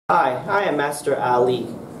Hi, I am Master Ali,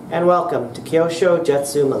 and welcome to Kyusho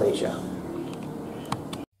Jutsu Malaysia.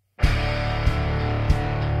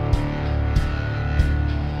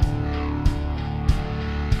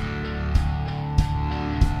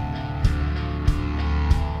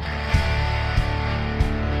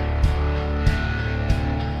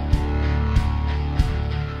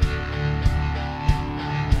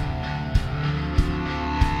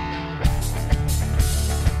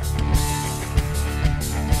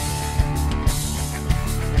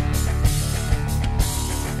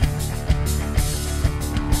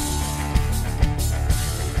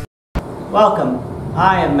 Welcome,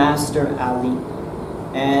 I am Master Ali,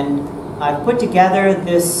 and I've put together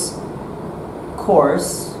this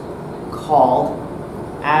course called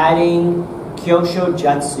Adding Kyusho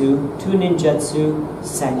Jutsu to Ninjutsu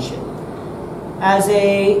San Shin as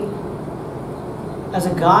a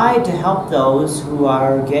guide to help those who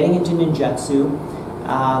are getting into ninjutsu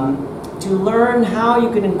to learn how you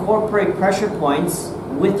can incorporate pressure points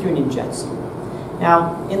with your ninjutsu.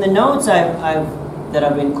 Now, in the notes that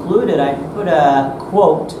I've included, I put a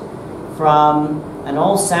quote from an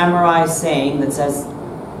old samurai saying that says,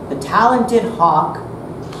 "The talented hawk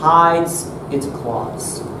hides its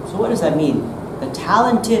claws." So what does that mean? The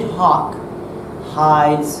talented hawk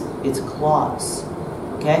hides its claws.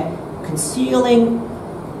 Okay? Concealing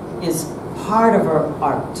is part of our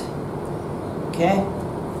art. Okay?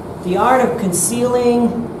 The art of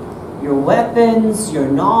concealing your weapons, your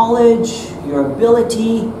knowledge, your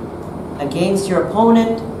ability against your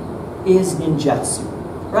opponent is ninjutsu,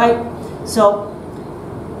 right? So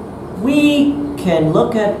we can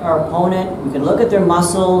look at our opponent, we can look at their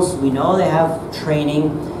muscles, we know they have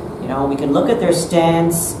training, we can look at their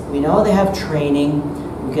stance, we know they have training,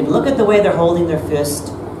 we can look at the way they're holding their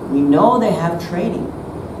fist, we know they have training,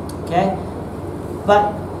 okay?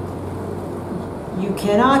 But you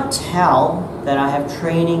cannot tell that I have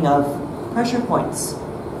training of pressure points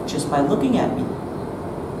just by looking at me.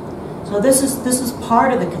 So this is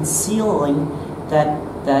part of the concealing that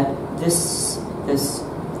this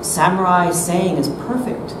samurai saying is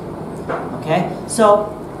perfect. Okay?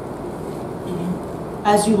 So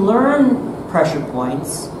as you learn pressure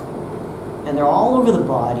points, and they're all over the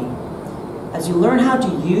body, as you learn how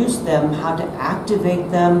to use them, how to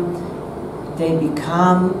activate them, they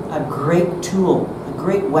become a great tool, a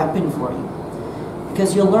great weapon for you.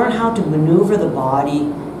 Because you'll learn how to maneuver the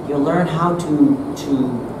body, you'll learn how to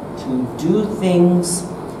do things,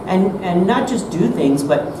 and not just do things,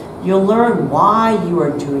 but you'll learn why you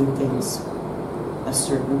are doing things a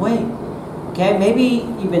certain way. Okay, maybe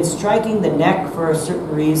you've been striking the neck for a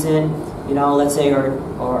certain reason, let's say,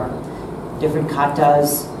 or different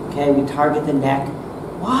katas. Okay, we target the neck.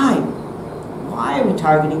 Why? Why are we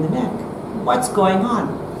targeting the neck? What's going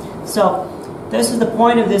on? So this is the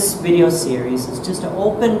point of this video series, is just to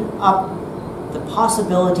open up the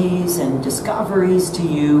possibilities and discoveries to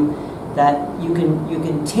you that you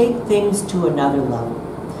can take things to another level.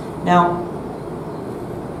 Now,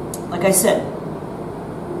 like I said,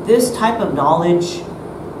 this type of knowledge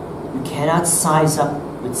you cannot size up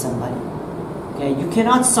with somebody. Okay, you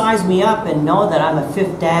cannot size me up and know that I'm a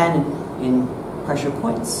 5th dan in pressure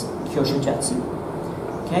points, Kyusho Jutsu.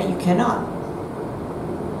 Okay, you cannot.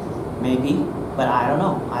 Maybe, but I don't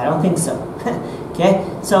know. I don't think so. Okay,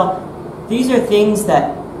 so these are things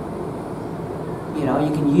that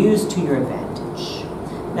you can use to your advantage.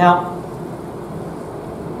 Now,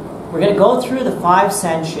 we're going to go through the 5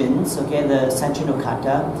 San Shins, okay, the San Shin no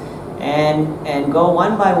kata, and go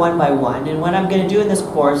one by one. And what I'm going to do in this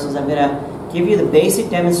course is I'm going to give you the basic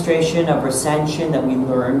demonstration of our San Shin that we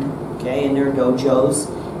learned, okay, in their dojos,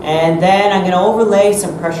 and then I'm going to overlay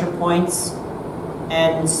some pressure points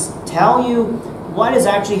and tell you what is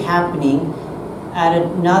actually happening at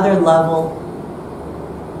another level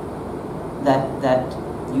that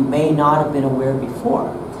you may not have been aware before.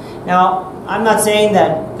 Now, I'm not saying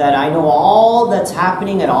that I know all that's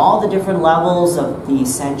happening at all the different levels of the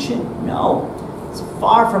San Shin. No, it's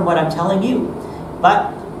far from what I'm telling you.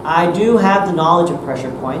 But I do have the knowledge of pressure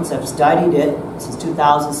points. I've studied it since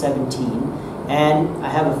 2017, and I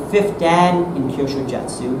have a 5th dan in Kyusho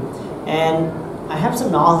Jutsu, and I have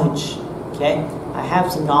some knowledge. Okay, I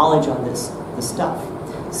have some knowledge on this stuff.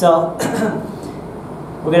 So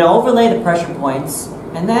we're going to overlay the pressure points,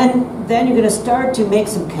 and then you're going to start to make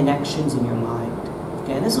some connections in your mind.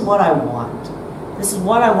 Okay, and this is what I want. This is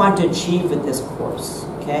what I want to achieve with this course.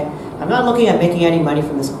 Okay, I'm not looking at making any money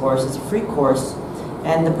from this course. It's a free course,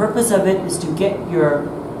 and the purpose of it is to get your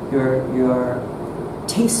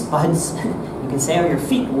taste buds, you can say, or your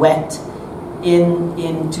feet wet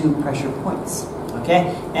into pressure points.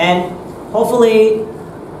 Okay, and hopefully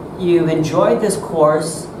you've enjoyed this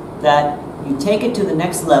course, that you take it to the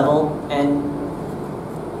next level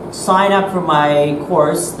and sign up for my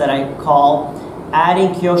course that I call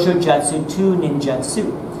Adding Kyusho Jutsu to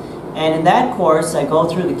Ninjutsu. And in that course, I go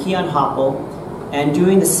through the Kion Happo and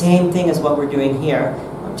doing the same thing as what we're doing here.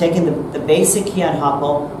 I'm taking the basic Kion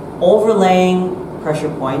Happo, overlaying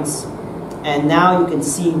pressure points, and now you can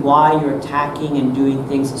see why you're attacking and doing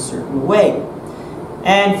things a certain way.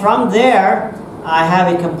 And from there, I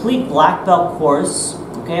have a complete black belt course.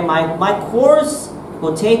 Okay, my course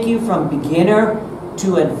will take you from beginner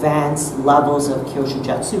to advanced levels of Kyusho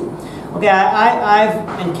Jutsu. Okay,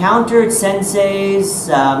 I've encountered senseis,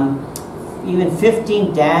 even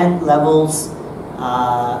 15 Dan levels,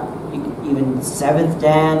 even 7th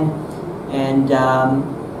Dan, and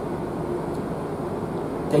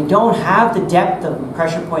they don't have the depth of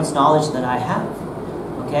pressure points knowledge that I have.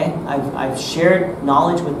 Okay, I've shared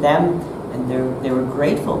knowledge with them, and they were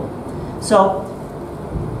grateful. So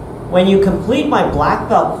when you complete my black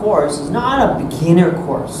belt course, it's not a beginner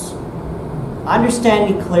course.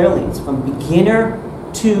 Understand me clearly. It's from beginner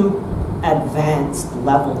to advanced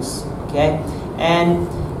levels. Okay, and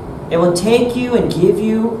it will take you and give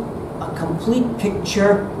you a complete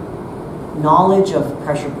picture knowledge of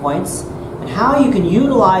pressure points and how you can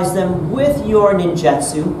utilize them with your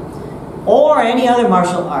ninjutsu or any other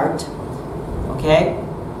martial art. Okay,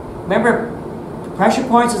 remember, pressure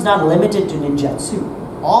points is not limited to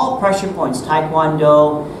ninjutsu. All pressure points,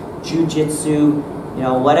 taekwondo, jujitsu,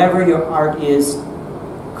 whatever your art is,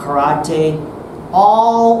 karate,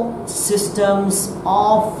 all systems,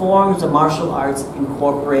 all forms of martial arts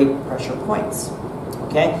incorporate pressure points.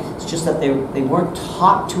 Okay, it's just that they weren't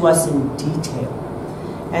taught to us in detail.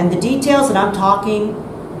 And the details that I'm talking,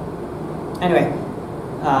 anyway,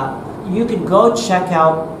 you can go check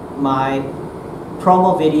out my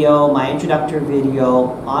promo video, my introductory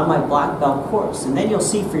video on my black belt course, and then you'll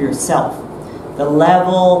see for yourself the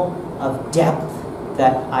level of depth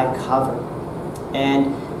that I cover.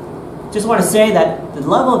 And just want to say that the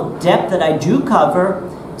level of depth that I do cover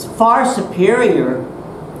is far superior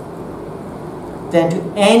than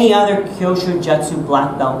to any other Kyusho Jutsu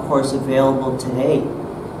black belt course available today.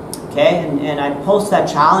 Okay, and I post that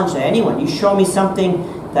challenge to anyone. You show me something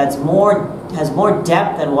that's has more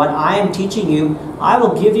depth than what I am teaching you, I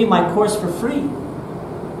will give you my course for free.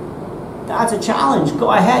 That's a challenge.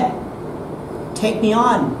 Go ahead. Take me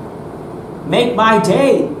on. Make my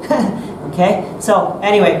day. Okay? So,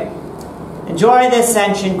 anyway, enjoy this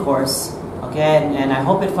San Shin course. Okay? And I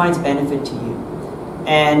hope it finds benefit to you.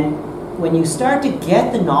 And when you start to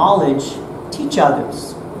get the knowledge, teach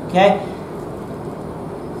others. Okay?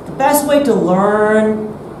 The best way to learn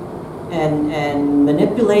and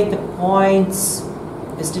manipulate the points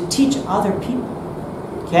is to teach other people.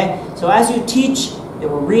 Okay? So as you teach, it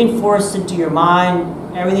will reinforce into your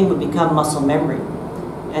mind, everything will become muscle memory.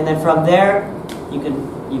 And then from there, you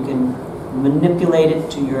can manipulate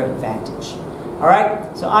it to your advantage.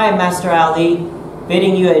 Alright? So I am Master Ali,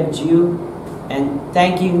 bidding you adieu, and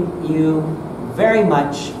thanking you very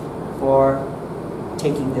much for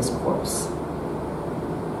taking this course.